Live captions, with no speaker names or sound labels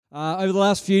Over the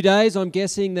last few days, I'm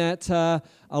guessing that a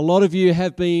lot of you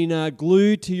have been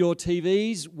glued to your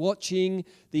TVs watching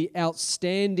the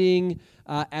outstanding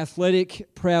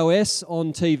athletic prowess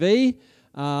on TV.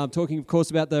 I'm talking, of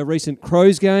course, about the recent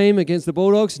Crows game against the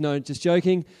Bulldogs. No, just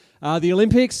joking. The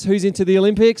Olympics. Who's into the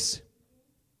Olympics?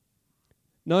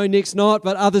 No, Nick's not,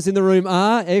 but others in the room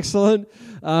are. Excellent.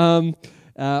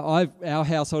 Our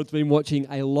household's been watching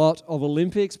a lot of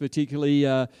Olympics, particularly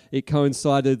it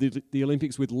coincided the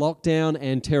Olympics with lockdown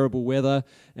and terrible weather,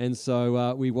 and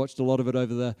so we watched a lot of it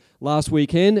over the last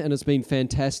weekend, and it's been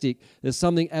fantastic. There's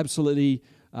something absolutely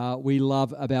we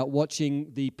love about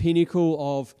watching the pinnacle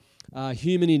of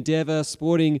human endeavour,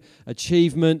 sporting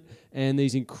achievement, and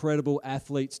these incredible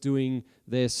athletes doing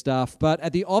their stuff. But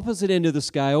at the opposite end of the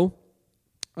scale,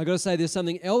 I've got to say there's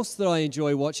something else that I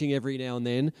enjoy watching every now and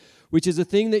then, which is a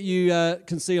thing that you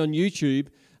can see on YouTube.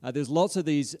 There's lots of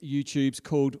these YouTubes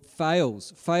called fail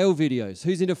videos.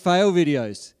 Who's into fail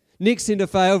videos? Nick's into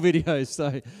fail videos,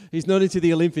 so he's not into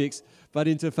the Olympics, but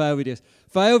into fail videos.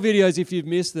 Fail videos, if you've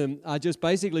missed them, are just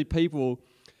basically people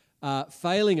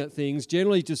failing at things,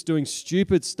 generally just doing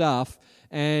stupid stuff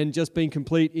and just being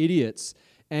complete idiots.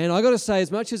 And I've got to say, as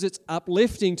much as it's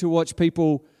uplifting to watch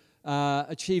people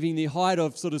achieving the height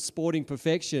of sort of sporting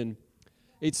perfection,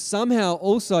 it's somehow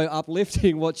also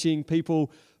uplifting watching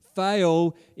people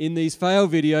fail in these fail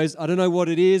videos. I don't know what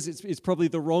it is. It's probably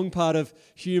the wrong part of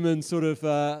human sort of,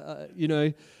 I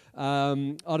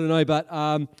don't know.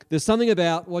 But there's something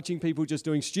about watching people just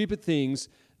doing stupid things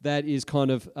that is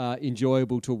kind of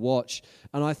enjoyable to watch.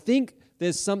 And I think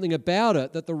there's something about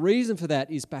it that the reason for that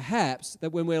is perhaps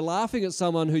that when we're laughing at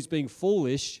someone who's being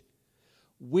foolish,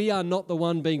 we are not the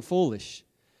one being foolish.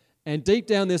 And deep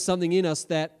down there's something in us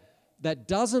that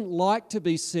doesn't like to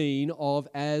be seen of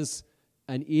as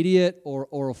an idiot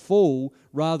or a fool.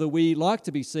 Rather, we like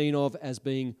to be seen of as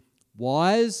being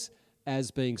wise,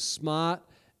 as being smart,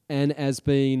 and as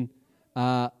being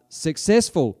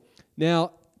successful.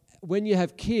 Now, when you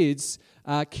have kids,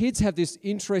 kids have this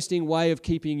interesting way of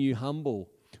keeping you humble.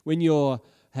 When you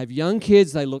have young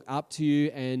kids, they look up to you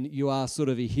and you are sort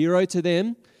of a hero to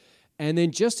them. And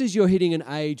then just as you're hitting an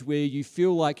age where you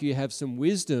feel like you have some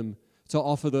wisdom to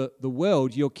offer the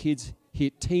world, your kids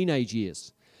hit teenage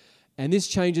years. And this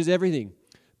changes everything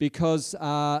because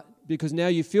now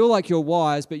you feel like you're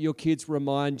wise, but your kids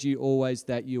remind you always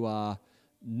that you are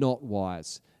not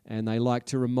wise. And they like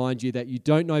to remind you that you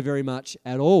don't know very much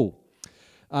at all.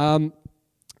 I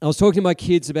was talking to my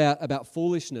kids about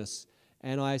foolishness,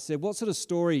 and I said, what sort of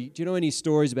story, do you know any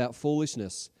stories about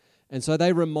foolishness? And so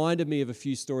they reminded me of a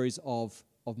few stories of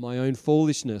my own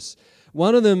foolishness.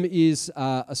 One of them is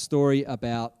a story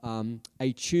about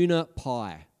a tuna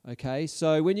pie, okay?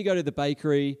 So when you go to the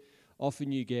bakery,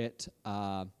 often you get,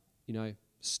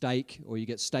 steak, or you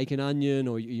get steak and onion,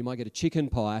 or you might get a chicken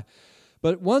pie.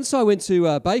 But once I went to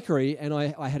a bakery and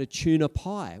I had a tuna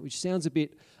pie, which sounds a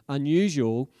bit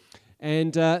unusual.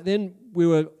 And then we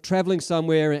were traveling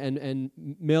somewhere, and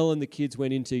Mel and the kids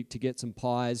went in to get some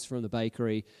pies from the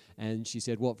bakery. And she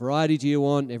said, what variety do you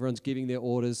want? And everyone's giving their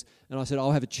orders. And I said,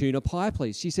 I'll have a tuna pie,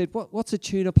 please. She said, what's a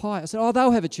tuna pie? I said,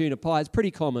 they'll have a tuna pie. It's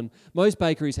pretty common. Most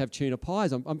bakeries have tuna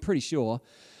pies, I'm pretty sure.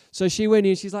 So she went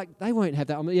in. She's like, they won't have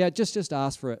that. I'm like, yeah, just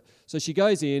ask for it. So she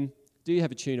goes in. Do you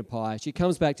have a tuna pie? She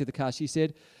comes back to the car. She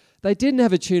said, they didn't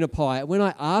have a tuna pie. When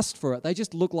I asked for it, they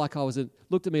just looked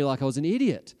at me like I was an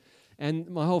idiot. And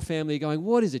my whole family are going,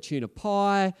 what is a tuna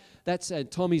pie? And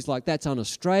Tommy's like, that's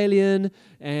un-Australian,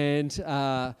 and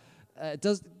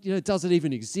does it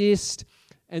even exist?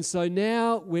 And so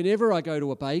now, whenever I go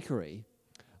to a bakery,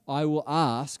 I will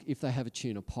ask if they have a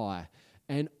tuna pie.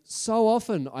 And so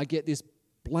often I get this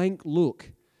blank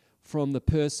look from the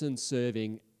person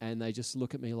serving, and they just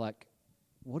look at me like,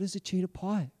 what is a tuna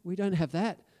pie? We don't have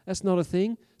that. That's not a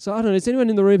thing. So I don't know, has anyone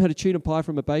in the room had a tuna pie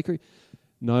from a bakery?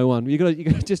 No one. You got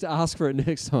to just ask for it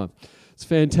next time. It's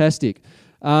fantastic.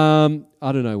 I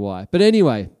don't know why. But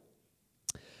anyway,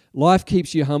 life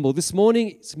keeps you humble. This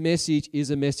morning's message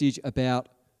is a message about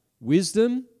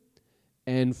wisdom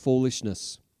and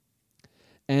foolishness.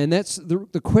 And that's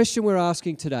the question we're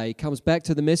asking today comes back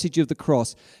to the message of the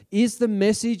cross. Is the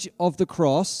message of the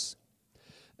cross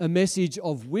a message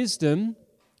of wisdom,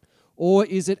 or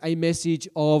is it a message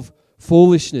of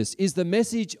foolishness? Is the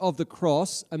message of the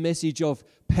cross a message of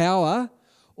power,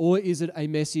 or is it a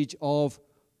message of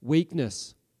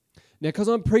weakness? Now, because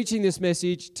I'm preaching this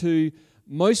message to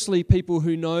mostly people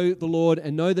who know the Lord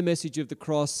and know the message of the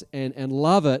cross and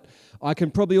love it, I can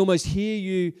probably almost hear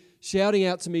you shouting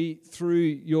out to me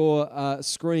through your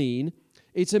screen.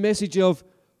 It's a message of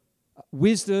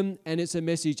wisdom and it's a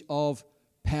message of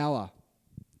power.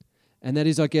 And that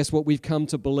is, I guess, what we've come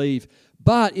to believe.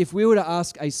 But if we were to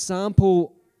ask a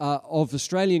sample of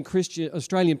Australian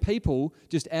people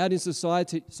just out in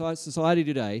society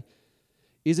today,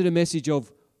 is it a message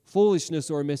of foolishness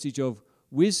or a message of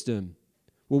wisdom?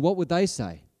 Well, what would they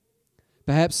say?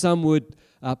 Perhaps some would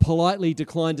politely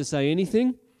decline to say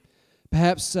anything.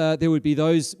 Perhaps there would be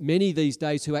many these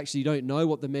days who actually don't know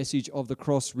what the message of the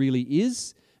cross really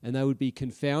is, and they would be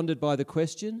confounded by the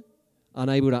question,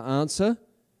 unable to answer.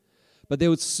 But there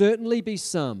would certainly be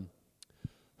some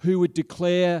who would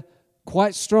declare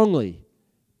quite strongly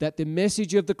that the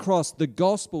message of the cross, the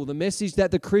gospel, the message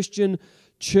that the Christian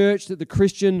church, that the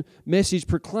Christian message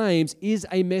proclaims, is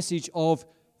a message of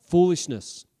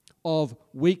foolishness, of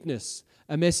weakness,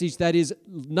 a message that is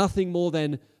nothing more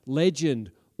than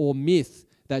legend or myth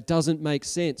that doesn't make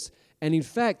sense. And in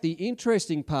fact, the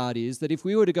interesting part is that if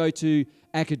we were to go to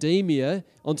academia,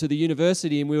 onto the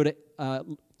university, and we were to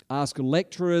ask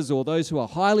lecturers or those who are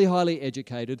highly, highly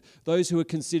educated, those who are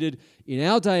considered in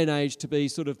our day and age to be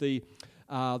sort of the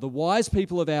wise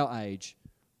people of our age,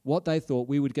 what they thought,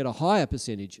 we would get a higher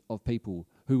percentage of people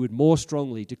who would more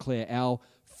strongly declare our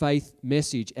faith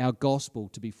message, our gospel,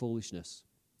 to be foolishness.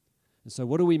 And so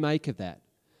what do we make of that?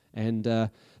 And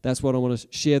that's what I want to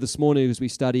share this morning as we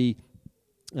study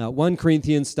 1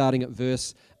 Corinthians starting at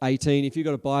verse 18. If you've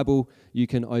got a Bible, you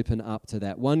can open up to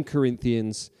that. 1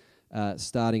 Corinthians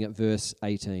starting at verse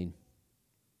 18.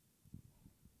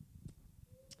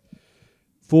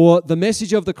 For the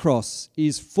message of the cross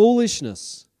is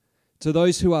foolishness to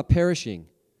those who are perishing,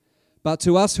 but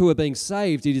to us who are being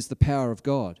saved it is the power of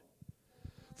God.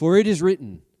 For it is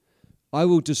written, I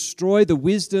will destroy the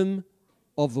wisdom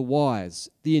of the wise,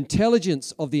 the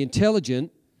intelligence of the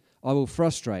intelligent I will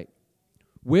frustrate.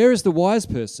 Where is the wise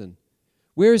person?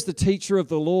 Where is the teacher of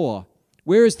the law?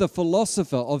 Where is the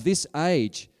philosopher of this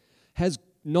age? Has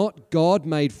not God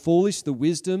made foolish the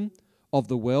wisdom of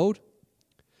the world?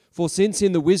 For since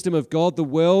in the wisdom of God the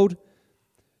world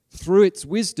through its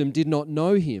wisdom did not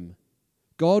know him,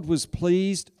 God was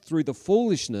pleased through the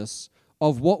foolishness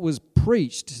of what was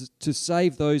preached to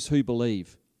save those who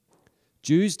believe.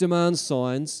 Jews demand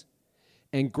signs,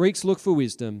 and Greeks look for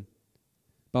wisdom,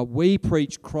 but we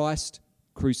preach Christ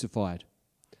crucified,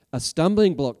 a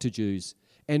stumbling block to Jews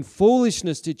and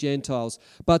foolishness to Gentiles,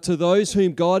 but to those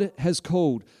whom God has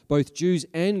called, both Jews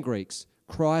and Greeks,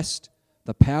 Christ,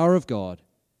 the power of God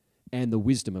and the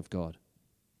wisdom of God.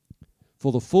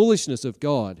 For the foolishness of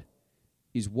God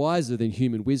is wiser than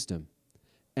human wisdom,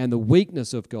 and the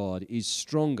weakness of God is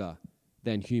stronger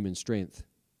than human strength.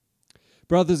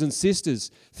 Brothers and sisters,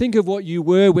 think of what you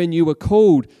were when you were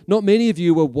called. Not many of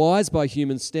you were wise by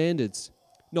human standards.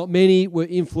 Not many were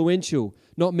influential.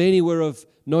 Not many were of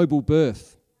noble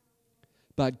birth.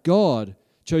 But God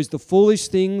chose the foolish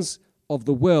things of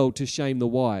the world to shame the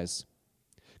wise.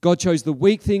 God chose the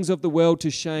weak things of the world to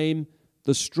shame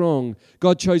the strong.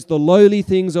 God chose the lowly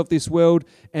things of this world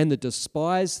and the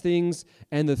despised things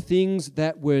and the things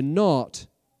that were not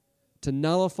to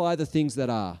nullify the things that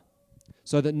are,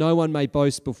 so that no one may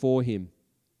boast before him.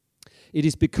 It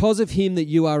is because of him that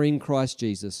you are in Christ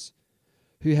Jesus,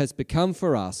 who has become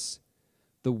for us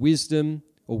the wisdom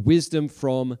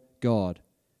from God.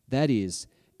 That is,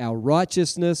 our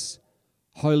righteousness,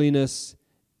 holiness,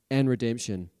 and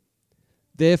redemption.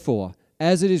 Therefore,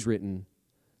 as it is written,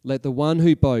 let the one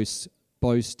who boasts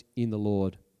boast in the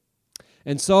Lord.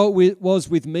 And so it was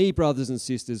with me, brothers and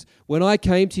sisters. When I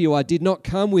came to you, I did not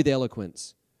come with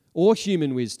eloquence or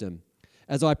human wisdom,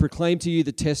 as I proclaimed to you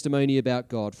the testimony about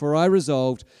God. For I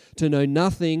resolved to know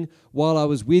nothing while I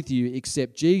was with you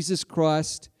except Jesus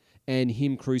Christ and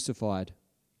him crucified.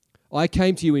 I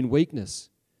came to you in weakness,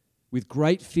 with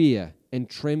great fear and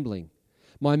trembling.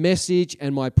 My message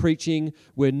and my preaching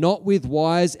were not with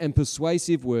wise and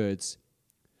persuasive words,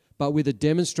 but with a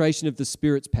demonstration of the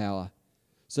Spirit's power,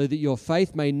 so that your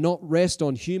faith may not rest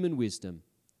on human wisdom,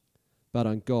 but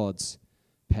on God's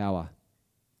power.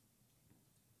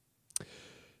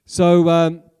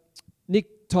 So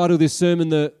Nick titled this sermon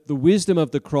the Wisdom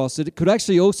of the Cross. It could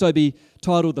actually also be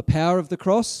titled The Power of the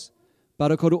Cross,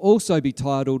 but it could also be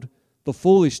titled The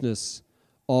Foolishness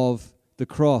of the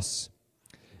Cross.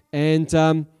 And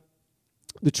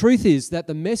the truth is that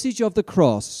the message of the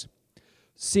cross,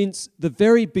 since the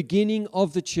very beginning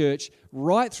of the church,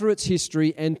 right through its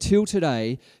history until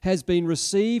today, has been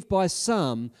received by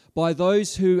some, by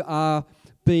those who are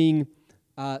being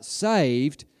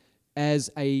saved, as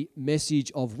a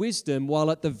message of wisdom,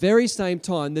 while at the very same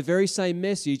time, the very same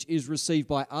message is received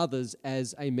by others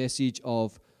as a message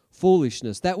of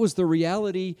foolishness. That was the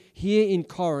reality here in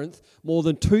Corinth more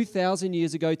than 2,000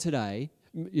 years ago today,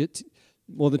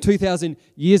 more than 2,000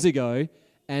 years ago,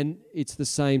 and it's the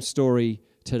same story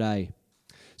today.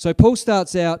 So Paul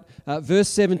starts out, verse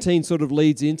 17 sort of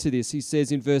leads into this. He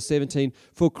says in verse 17,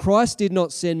 "For Christ did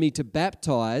not send me to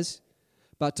baptize,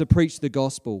 but to preach the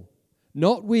gospel,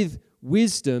 not with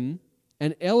wisdom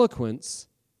and eloquence,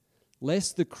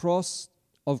 lest the cross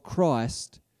of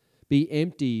Christ be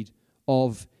emptied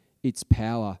of its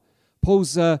power."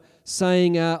 Paul's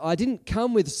saying, I didn't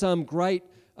come with some great,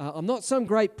 I'm not some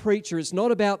great preacher. It's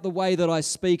not about the way that I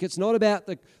speak. It's not about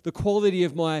the quality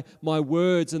of my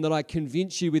words and that I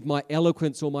convince you with my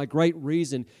eloquence or my great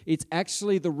reason. It's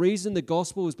actually the reason the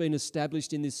gospel has been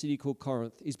established in this city called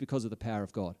Corinth is because of the power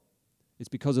of God. It's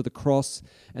because of the cross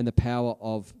and the power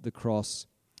of the cross.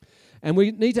 And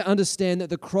we need to understand that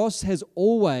the cross has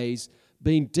always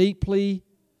been deeply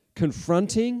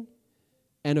confronting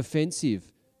and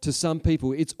offensive to some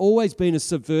people. It's always been a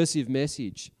subversive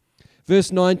message.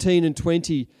 Verse 19 and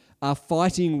 20 are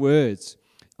fighting words.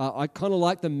 I kind of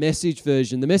like the Message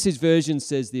version. The Message version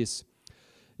says this.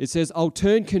 It says, "I'll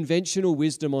turn conventional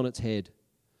wisdom on its head.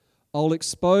 I'll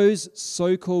expose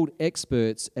so-called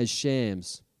experts as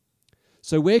shams.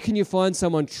 So where can you find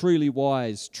someone truly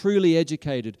wise, truly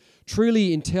educated,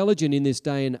 truly intelligent in this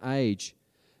day and age?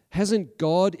 Hasn't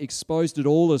God exposed it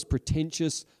all as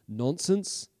pretentious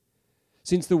nonsense?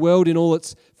 Since the world in all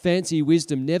its fancy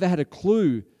wisdom never had a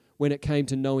clue when it came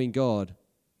to knowing God,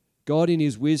 God in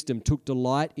his wisdom took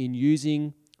delight in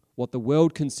using what the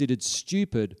world considered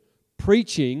stupid,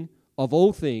 preaching of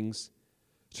all things,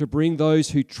 to bring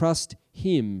those who trust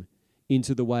him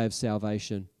into the way of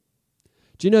salvation."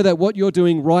 Do you know that what you're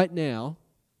doing right now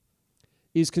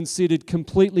is considered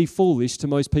completely foolish to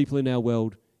most people in our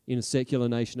world, in a secular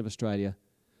nation of Australia?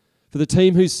 For the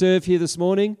team who serve here this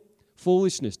morning,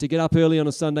 foolishness to get up early on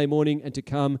a Sunday morning and to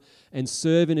come and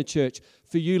serve in a church.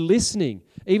 For you listening,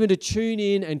 even to tune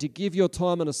in and to give your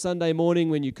time on a Sunday morning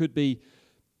when you could be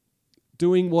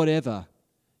doing whatever,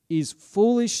 is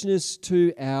foolishness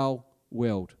to our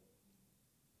world.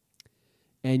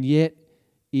 And yet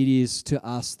it is to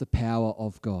us the power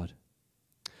of God.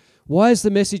 Why is the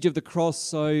message of the cross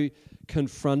so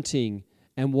confronting,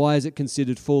 and why is it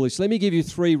considered foolish? Let me give you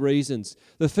 3 reasons.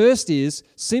 The first is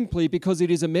simply because it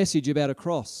is a message about a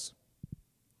cross.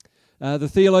 The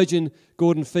theologian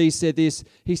Gordon Fee said this.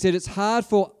 He said, "It's hard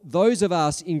for those of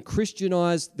us in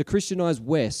the Christianized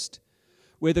West,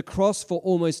 where the cross for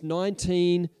almost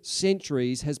 19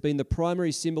 centuries has been the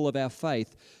primary symbol of our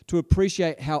faith, to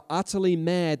appreciate how utterly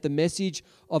mad the message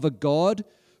of a God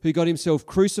who got himself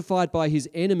crucified by his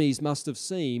enemies must have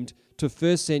seemed to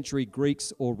first century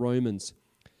Greeks or Romans.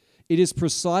 It is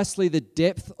precisely the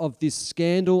depth of this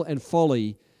scandal and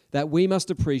folly that we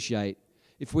must appreciate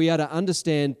if we are to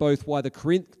understand both why the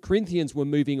Corinthians were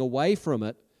moving away from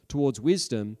it towards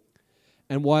wisdom,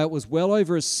 and why it was well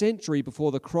over a century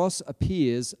before the cross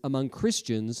appears among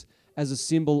Christians as a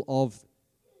symbol of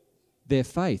their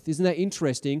faith." Isn't that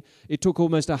interesting? It took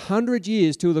almost 100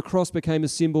 years till the cross became a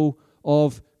symbol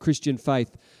of Christian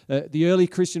faith. The early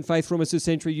Christian faith for almost a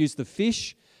century used the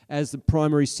fish as the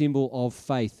primary symbol of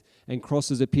faith, and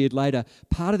crosses appeared later.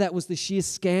 Part of that was the sheer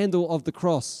scandal of the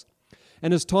cross.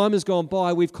 And as time has gone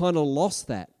by, we've kind of lost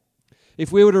that.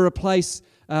 If we were to replace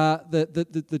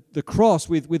the cross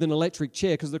with an electric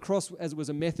chair, because the cross as it was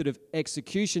a method of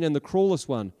execution and the cruelest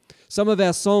one, some of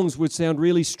our songs would sound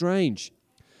really strange.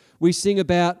 We sing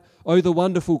about, "Oh, the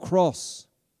wonderful cross."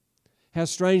 How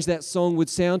strange that song would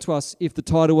sound to us if the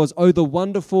title was, "Oh, the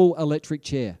wonderful electric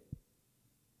chair."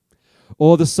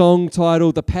 Or the song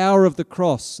titled, "The Power of the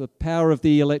Cross," the power of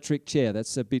the electric chair.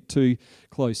 That's a bit too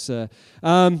close.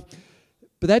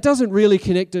 But that doesn't really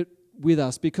connect it with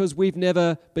us because we've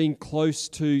never been close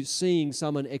to seeing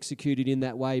someone executed in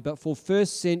that way. But for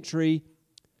first century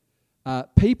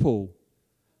people,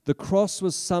 the cross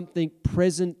was something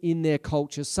present in their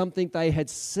culture, something they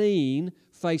had seen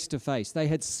face to face. They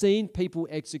had seen people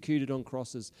executed on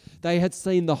crosses. They had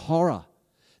seen the horror,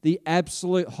 the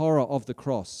absolute horror of the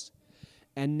cross.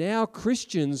 And now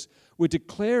Christians were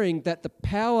declaring that the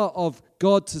power of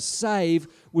God to save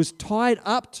was tied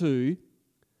up to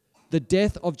the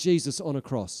death of Jesus on a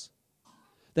cross.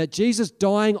 That Jesus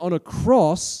dying on a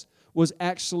cross was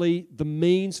actually the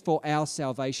means for our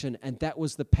salvation, and that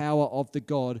was the power of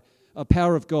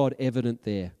power of God evident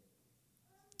there.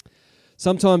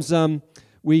 Sometimes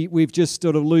we've just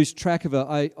sort of lose track of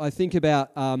it. I think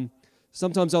about,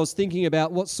 sometimes I was thinking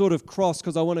about what sort of cross,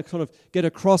 because I want to kind of get a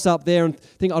cross up there and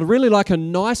think I'd really like a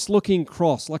nice looking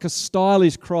cross, like a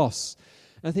stylish cross.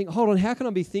 And I think, hold on, how can I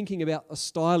be thinking about a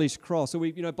stylish cross? So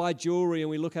we buy jewelry and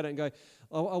we look at it and go,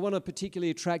 oh, I want a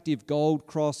particularly attractive gold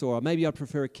cross, or maybe I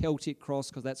prefer a Celtic cross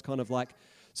because that's kind of like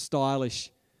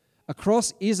stylish. A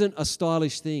cross isn't a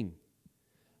stylish thing.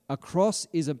 A cross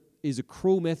is a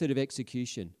cruel method of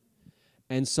execution.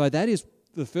 And so that is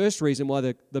the first reason why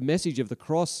the message of the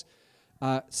cross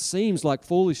seems like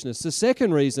foolishness. The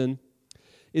second reason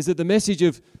is that the message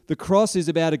of the cross is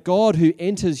about a God who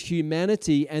enters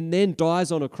humanity and then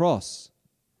dies on a cross.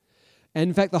 And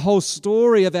in fact, the whole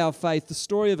story of our faith, the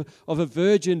story of a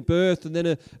virgin birth and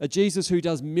then a Jesus who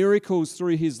does miracles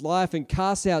through his life and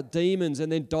casts out demons and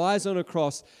then dies on a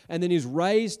cross and then is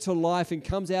raised to life and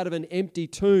comes out of an empty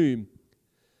tomb.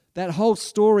 That whole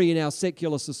story in our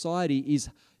secular society is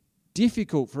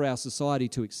difficult for our society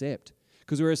to accept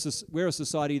because we're a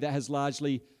society that has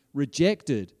largely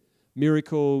rejected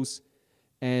miracles,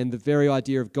 and the very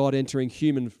idea of God entering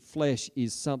human flesh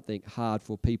is something hard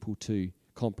for people to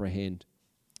comprehend.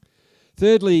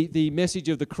 Thirdly, the message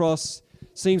of the cross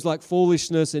seems like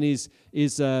foolishness and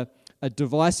is a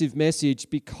divisive message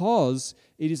because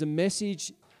it is a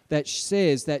message that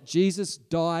says that Jesus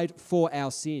died for our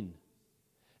sin.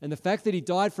 And the fact that he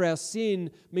died for our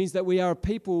sin means that we are a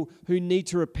people who need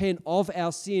to repent of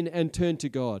our sin and turn to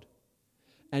God.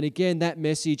 And again, that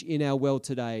message in our world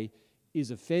today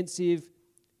is offensive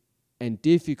and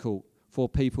difficult for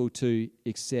people to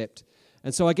accept.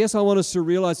 And so I guess I want us to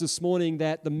realize this morning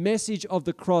that the message of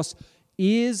the cross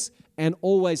is and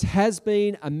always has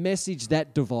been a message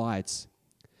that divides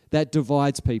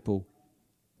people.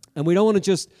 And we don't want to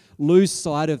just lose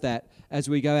sight of that as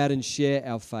we go out and share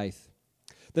our faith.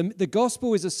 The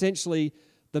gospel is essentially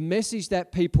the message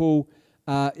that people,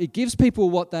 it gives people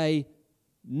what they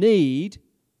need,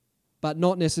 but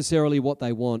not necessarily what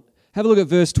they want. Have a look at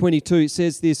verse 22. It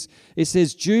says this. It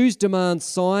says, Jews demand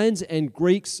signs and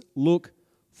Greeks look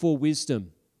for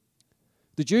wisdom.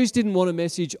 The Jews didn't want a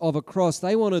message of a cross.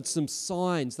 They wanted some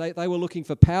signs. They were looking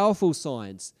for powerful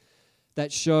signs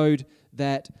that showed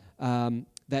that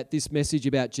this message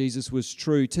about Jesus was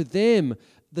true. To them,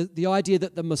 the idea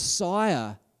that the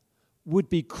Messiah would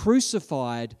be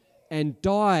crucified and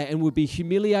die and would be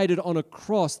humiliated on a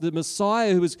cross, the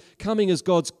Messiah who was coming as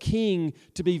God's king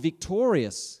to be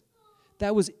victorious,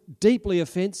 that was deeply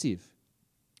offensive.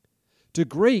 To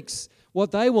Greeks, what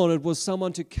they wanted was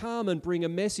someone to come and bring a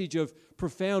message of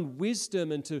profound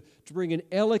wisdom and to bring an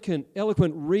eloquent,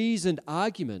 reasoned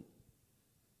argument.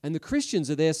 And the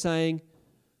Christians are there saying,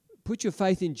 put your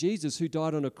faith in Jesus who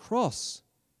died on a cross.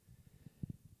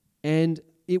 And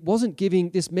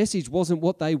this message wasn't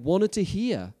what they wanted to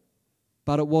hear,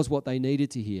 but it was what they needed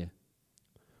to hear.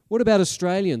 What about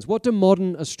Australians? What do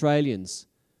modern Australians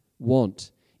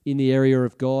want in the area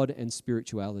of God and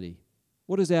spirituality?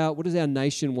 What does our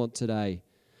nation want today?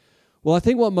 Well, I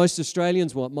think what most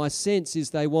Australians want, my sense is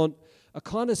they want a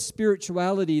kind of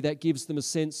spirituality that gives them a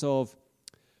sense of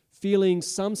feeling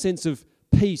some sense of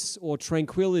peace or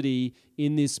tranquility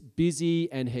in this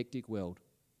busy and hectic world.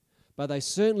 But they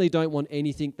certainly don't want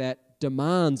anything that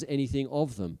demands anything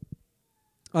of them.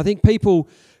 I think people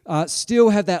still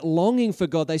have that longing for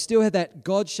God. They still have that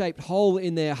God-shaped hole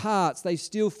in their hearts. They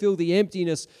still feel the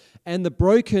emptiness and the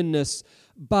brokenness,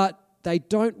 but they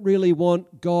don't really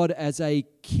want God as a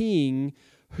king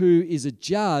who is a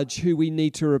judge who we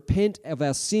need to repent of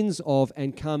our sins of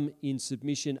and come in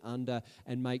submission under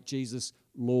and make Jesus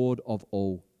Lord of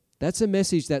all. That's a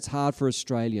message that's hard for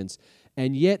Australians.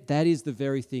 And yet that is the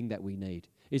very thing that we need.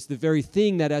 It's the very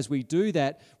thing that as we do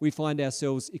that, we find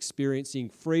ourselves experiencing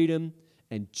freedom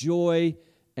and joy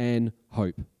and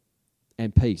hope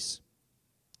and peace.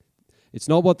 It's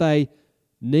not what they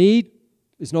need,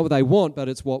 it's not what they want, but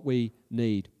it's what we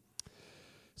need.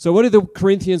 So what did the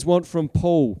Corinthians want from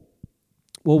Paul?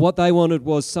 Well, what they wanted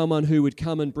was someone who would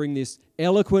come and bring this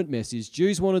eloquent message.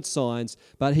 Jews wanted signs,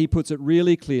 but he puts it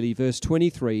really clearly, verse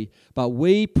 23, but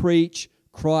we preach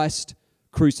Christ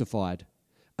crucified,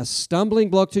 a stumbling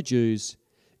block to Jews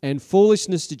and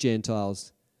foolishness to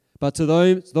Gentiles, but to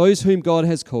those whom God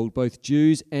has called, both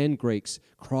Jews and Greeks,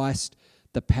 Christ,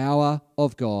 the power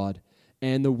of God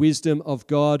and the wisdom of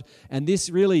God. And this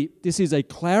is a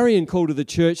clarion call to the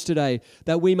church today,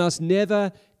 that we must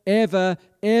never, ever,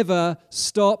 ever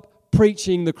stop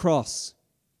preaching the cross.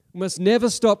 We must never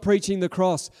stop preaching the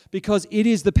cross because it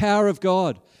is the power of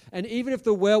God. And even if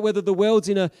whether the world's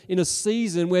in a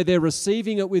season where they're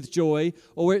receiving it with joy,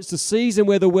 or where it's a season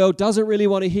where the world doesn't really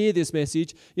want to hear this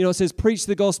message, it says preach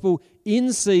the gospel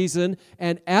in season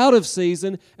and out of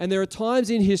season. And there are times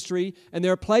in history and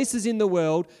there are places in the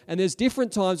world and there's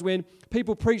different times when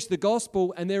people preach the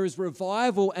gospel and there is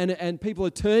revival and people are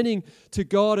turning to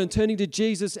God and turning to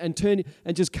Jesus and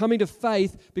just coming to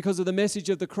faith because of the message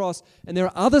of the cross. And there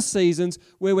are other seasons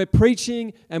where we're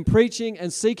preaching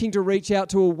and seeking to reach out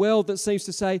to a world that seems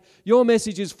to say, your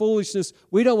message is foolishness,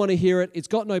 we don't want to hear it, it's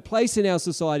got no place in our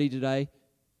society today.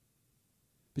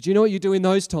 But you know what you do in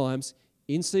those times,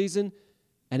 in season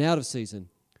and out of season?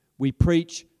 We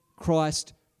preach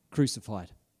Christ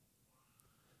crucified.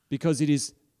 Because it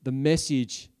is the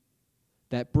message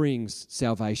that brings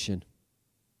salvation.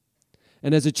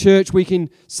 And as a church, we can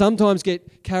sometimes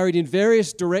get carried in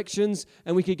various directions,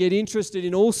 and we can get interested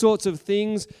in all sorts of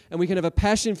things, and we can have a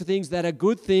passion for things that are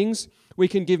good things. We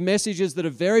can give messages that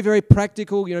are very, very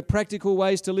practical, practical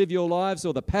ways to live your lives,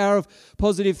 or the power of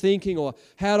positive thinking, or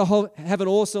how to have an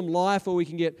awesome life, or we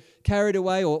can get carried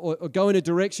away or go in a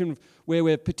direction where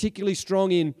we're particularly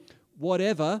strong in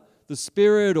whatever, the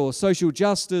spirit or social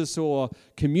justice or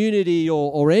community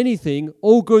or anything,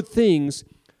 all good things.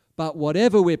 But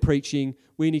whatever we're preaching,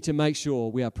 we need to make sure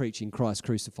we are preaching Christ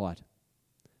crucified.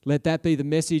 Let that be the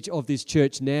message of this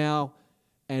church now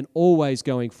and always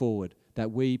going forward,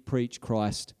 that we preach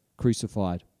Christ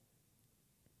crucified.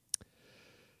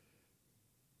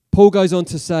 Paul goes on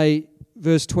to say,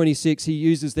 verse 26, he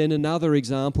uses then another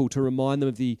example to remind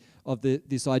them of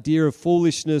this idea of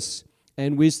foolishness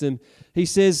and wisdom. He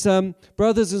says,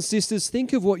 brothers and sisters,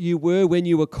 think of what you were when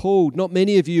you were called. Not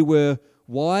many of you were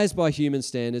wise by human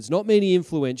standards, not many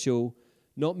influential,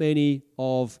 not many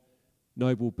of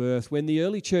noble birth. When the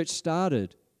early church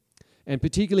started, and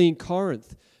particularly in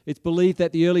Corinth, it's believed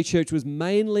that the early church was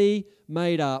mainly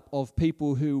made up of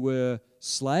people who were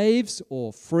slaves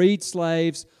or freed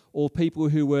slaves, or people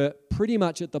who were pretty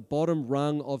much at the bottom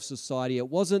rung of society. It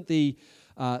wasn't the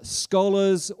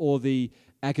scholars or the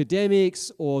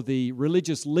academics or the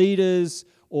religious leaders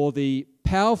or the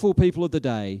powerful people of the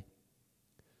day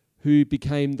who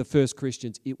became the first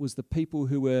Christians. It was the people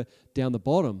who were down the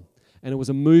bottom. And it was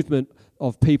a movement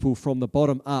of people from the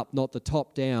bottom up, not the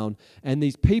top down. And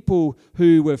these people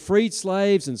who were freed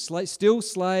slaves and still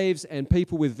slaves and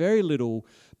people with very little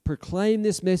proclaimed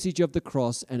this message of the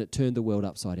cross, and it turned the world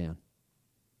upside down.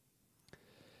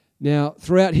 Now,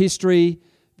 throughout history,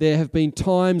 there have been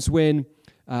times when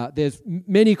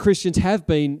many Christians have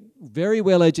been very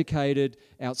well educated,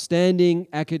 outstanding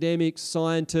academics,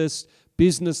 scientists,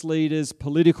 business leaders,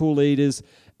 political leaders,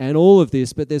 and all of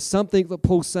this. But there's something that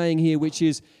Paul's saying here, which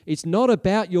is it's not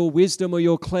about your wisdom or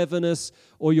your cleverness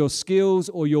or your skills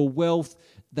or your wealth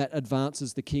that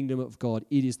advances the kingdom of God.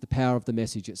 It is the power of the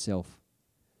message itself.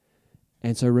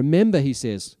 And so remember, he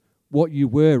says, what you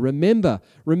were. Remember,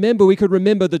 we could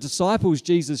remember the disciples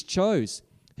Jesus chose.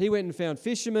 He went and found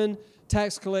fishermen,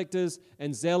 tax collectors,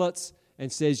 and zealots,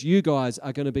 and says, you guys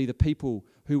are going to be the people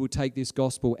who will take this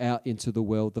gospel out into the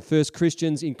world. The first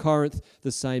Christians in Corinth,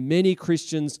 the same. Many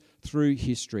Christians through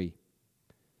history.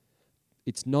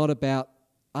 It's not about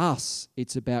us.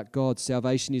 It's about God.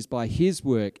 Salvation is by his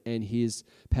work and his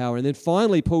power. And then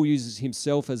finally, Paul uses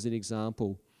himself as an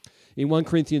example. In 1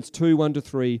 Corinthians 2,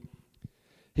 1-3,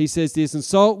 he says this, and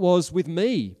so it was with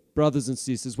me, brothers and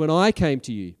sisters, when I came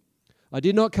to you. I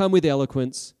did not come with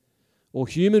eloquence or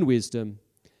human wisdom,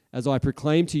 as I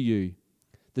proclaimed to you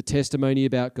the testimony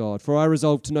about God. For I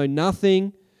resolved to know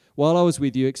nothing while I was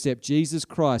with you except Jesus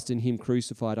Christ and him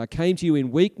crucified. I came to you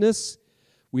in weakness,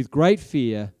 with great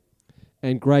fear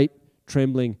and great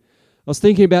trembling. I was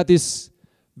thinking about these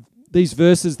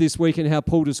verses this week and how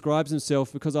Paul describes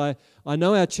himself, because I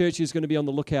know our church is going to be on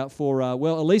the lookout for, at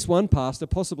least one pastor,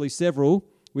 possibly several,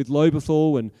 with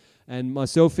Lobethal and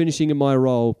myself finishing in my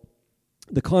role,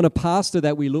 the kind of pastor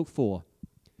that we look for.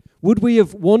 Would we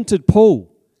have wanted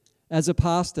Paul as a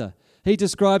pastor? He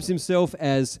describes himself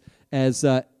as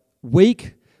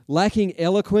weak, lacking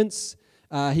eloquence.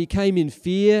 He came in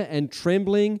fear and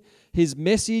trembling. His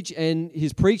message and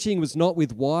his preaching was not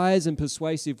with wise and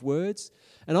persuasive words.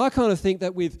 And I kind of think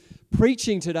that with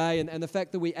preaching today and the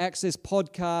fact that we access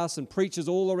podcasts and preachers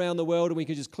all around the world and we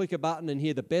can just click a button and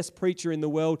hear the best preacher in the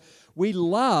world, we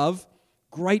love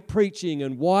great preaching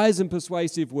and wise and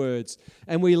persuasive words.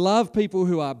 And we love people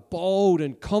who are bold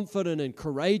and confident and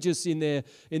courageous in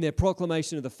their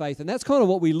proclamation of the faith. And that's kind of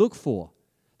what we look for.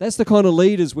 That's the kind of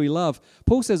leaders we love.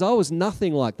 Paul says, I was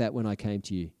nothing like that when I came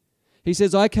to you. He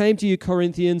says, I came to you,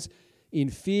 Corinthians, in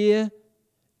fear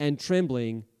and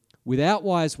trembling, without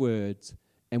wise words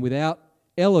and without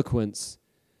eloquence.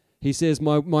 He says,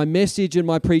 my message and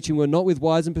my preaching were not with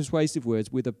wise and persuasive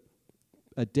words, with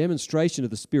a demonstration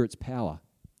of the Spirit's power.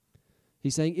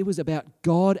 He's saying it was about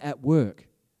God at work,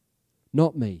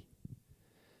 not me.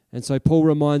 And so Paul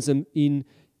reminds them in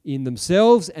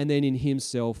themselves and then in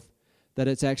himself that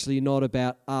it's actually not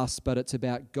about us, but it's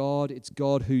about God. It's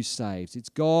God who saves. It's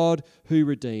God who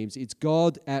redeems. It's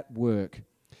God at work.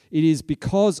 It is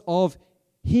because of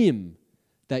him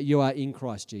that you are in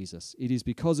Christ Jesus. It is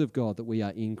because of God that we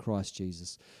are in Christ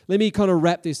Jesus. Let me kind of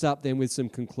wrap this up then with some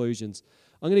conclusions.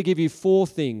 I'm going to give you 4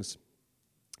 things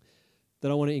that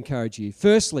I want to encourage you.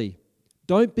 Firstly,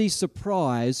 don't be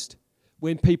surprised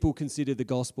when people consider the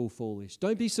gospel foolish.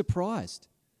 Don't be surprised.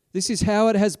 This is how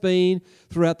it has been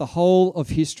throughout the whole of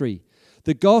history.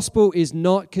 The gospel is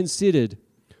not considered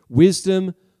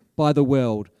wisdom by the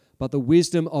world, but the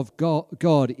wisdom of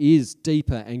God is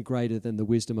deeper and greater than the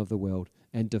wisdom of the world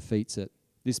and defeats it.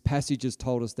 This passage has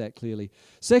told us that clearly.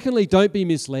 Secondly, don't be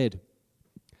misled.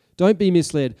 Don't be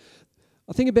misled.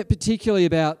 I think particularly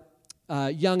about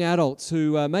young adults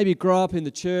who maybe grow up in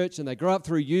the church and they grow up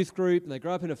through youth group and they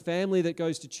grow up in a family that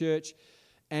goes to church,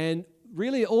 and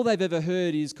really all they've ever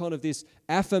heard is kind of this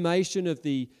affirmation of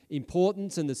the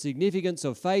importance and the significance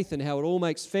of faith and how it all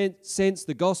makes sense.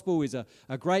 The gospel is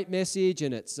a great message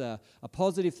and it's a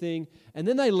positive thing. And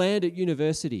then they land at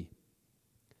university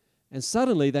and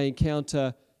suddenly they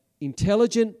encounter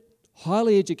intelligent,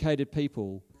 highly educated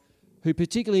people who,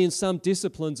 particularly in some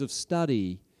disciplines of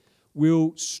study,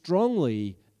 will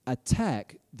strongly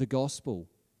attack the gospel.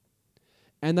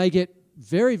 And they get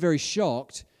very, very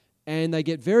shocked and they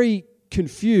get very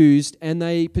confused and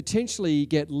they potentially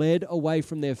get led away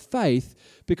from their faith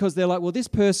because they're like, well, this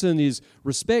person is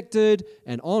respected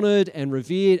and honored and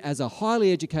revered as a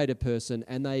highly educated person,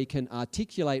 and they can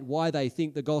articulate why they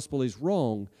think the gospel is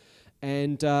wrong.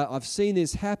 And I've seen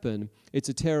this happen. It's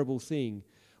a terrible thing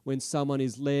when someone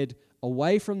is led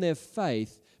away from their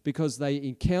faith because they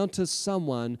encounter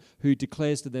someone who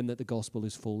declares to them that the gospel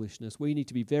is foolishness. We need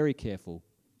to be very careful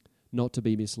not to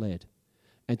be misled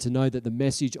and to know that the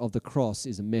message of the cross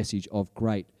is a message of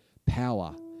great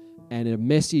power and a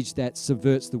message that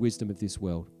subverts the wisdom of this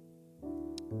world. I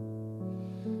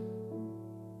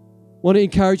want to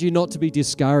encourage you not to be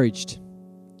discouraged,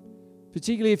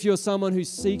 particularly if you're someone who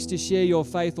seeks to share your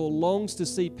faith or longs to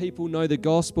see people know the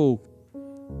gospel.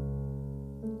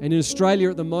 And in Australia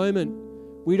at the moment,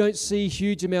 we don't see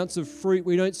huge amounts of fruit.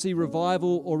 We don't see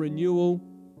revival or renewal.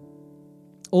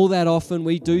 All that often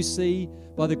we do see,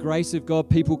 by the grace of God,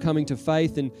 people coming to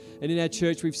faith. And in our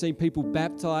church, we've seen people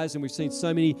baptized and we've seen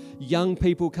so many young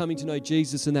people coming to know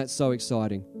Jesus, and that's so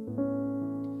exciting.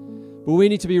 But we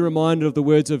need to be reminded of the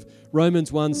words of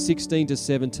Romans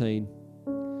 1:16-17.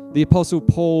 The Apostle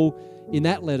Paul in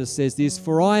that letter says this,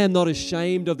 "For I am not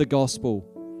ashamed of the gospel,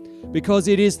 because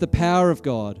it is the power of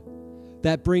God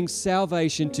that brings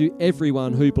salvation to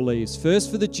everyone who believes,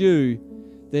 first for the Jew,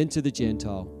 then to the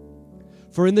Gentile.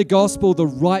 For in the gospel, the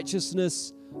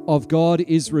righteousness of God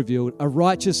is revealed, a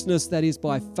righteousness that is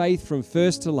by faith from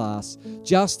first to last,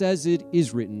 just as it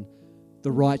is written,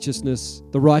 the righteous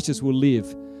will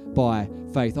live by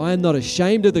faith. I am not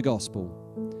ashamed of the gospel,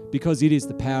 because it is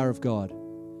the power of God."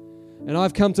 And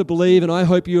I've come to believe, and I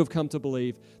hope you have come to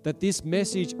believe, that this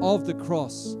message of the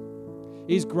cross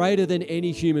is greater than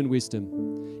any human wisdom.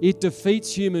 It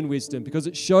defeats human wisdom because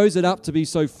it shows it up to be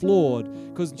so flawed,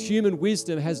 because human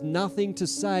wisdom has nothing to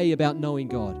say about knowing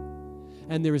God.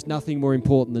 And there is nothing more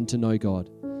important than to know God.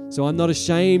 So I'm not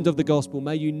ashamed of the gospel.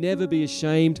 May you never be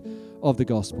ashamed of the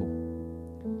gospel.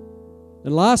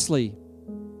 And lastly,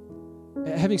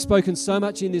 having spoken so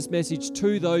much in this message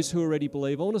to those who already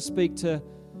believe, I want to speak to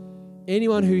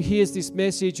anyone who hears this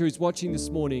message or is watching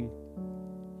this morning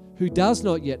who does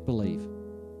not yet believe,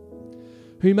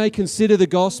 who may consider the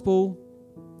gospel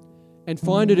and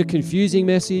find it a confusing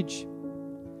message,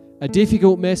 a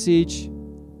difficult message,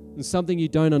 and something you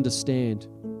don't understand.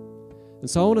 And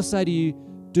so I want to say to you,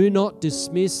 do not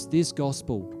dismiss this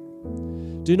gospel.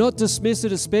 Do not dismiss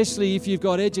it, especially if you've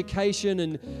got education,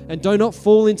 and do not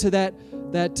fall into that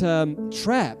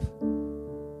trap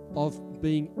of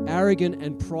being arrogant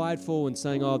and prideful and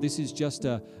saying, oh, this is just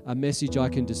a message I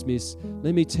can dismiss.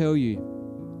 Let me tell you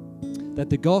that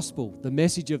the gospel, the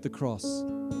message of the cross,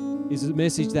 is a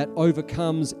message that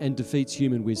overcomes and defeats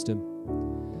human wisdom.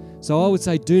 So I would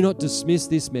say, do not dismiss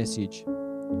this message.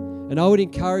 And I would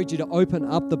encourage you to open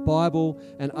up the Bible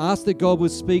and ask that God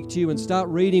would speak to you and start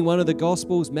reading one of the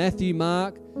Gospels, Matthew,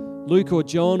 Mark, Luke or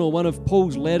John, or one of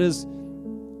Paul's letters,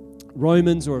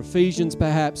 Romans or Ephesians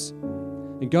perhaps,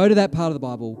 and go to that part of the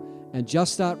Bible and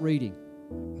just start reading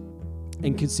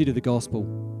and consider the gospel.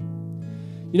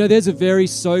 You know, there's a very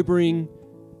sobering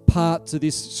part to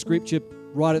this scripture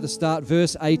right at the start,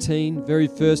 verse 18, very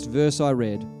first verse I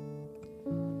read.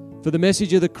 For the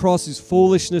message of the cross is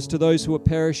foolishness to those who are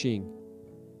perishing,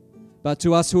 but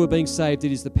to us who are being saved,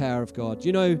 it is the power of God.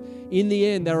 You know, in the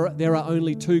end, there are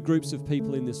only two groups of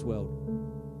people in this world.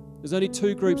 There's only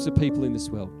two groups of people in this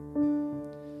world.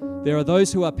 There are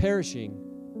those who are perishing,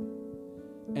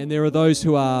 and there are those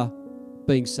who are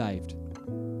being saved.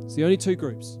 It's the only two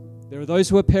groups. There are those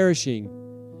who are perishing,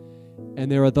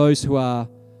 and there are those who are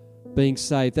being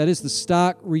saved. That is the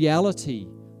stark reality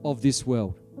of this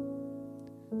world.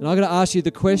 And I've got to ask you the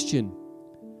question,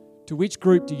 to which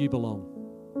group do you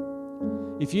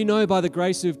belong? If you know by the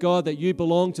grace of God that you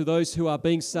belong to those who are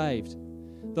being saved,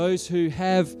 those who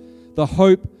have the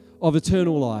hope of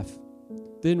eternal life,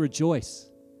 then rejoice.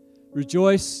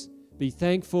 Rejoice, be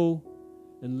thankful,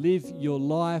 and live your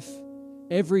life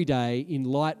every day in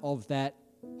light of that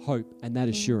hope and that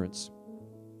assurance.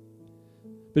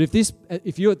 But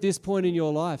if you at this point in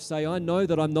your life say, I know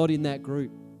that I'm not in that group,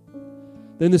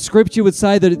 then the scripture would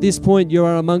say that at this point you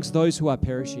are amongst those who are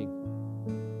perishing.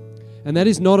 And that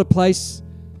is not a place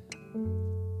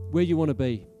where you want to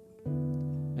be.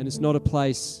 And it's not a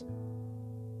place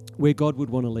where God would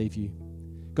want to leave you.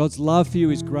 God's love for you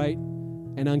is great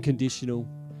and unconditional.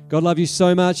 God loved you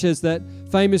so much, as that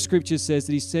famous scripture says,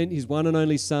 that He sent His one and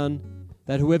only Son,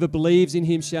 that whoever believes in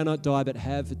Him shall not die but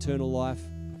have eternal life.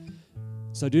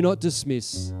 So do not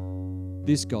dismiss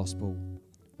this gospel.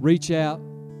 Reach out,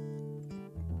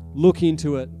 look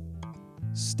into it,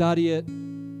 study it,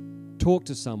 talk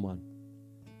to someone.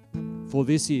 For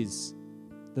this is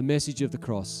the message of the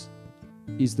cross,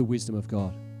 is the wisdom of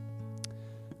God.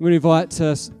 I'm going to invite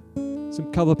some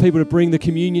couple of people to bring the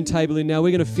communion table in now.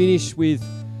 We're going to finish with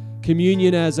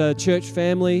communion as a church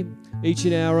family, each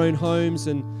in our own homes,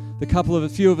 and a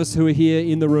few of us who are here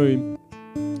in the room.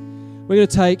 We're going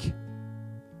to take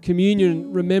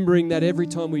communion, remembering that every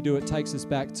time we do it takes us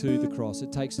back to the cross.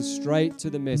 It takes us straight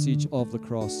to the message of the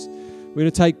cross. We're going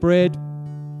to take bread,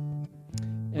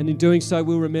 and in doing so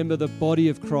we'll remember the body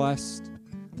of Christ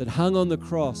that hung on the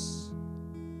cross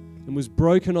and was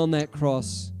broken on that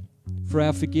cross for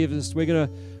our forgiveness. We're going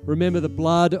to remember the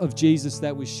blood of Jesus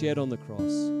that was shed on the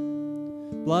cross.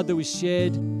 Blood that was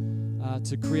shed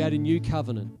to create a new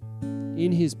covenant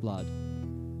in His blood,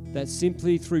 that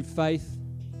simply through faith,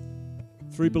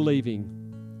 through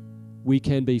believing, we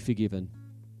can be forgiven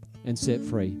and set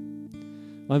free.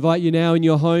 I invite you now in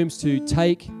your homes to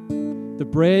take the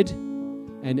bread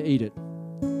and eat it.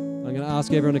 I'm going to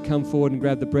ask everyone to come forward and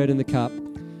grab the bread and the cup.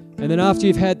 And then after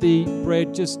you've had the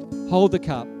bread, just hold the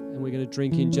cup, and we're going to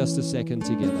drink in just a second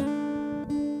together.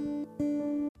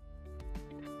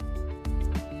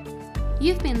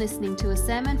 You've been listening to a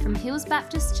sermon from Hills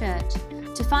Baptist Church.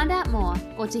 To find out more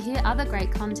or to hear other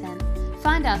great content,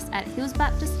 find us at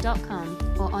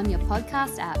hillsbaptist.com or on your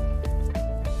podcast app.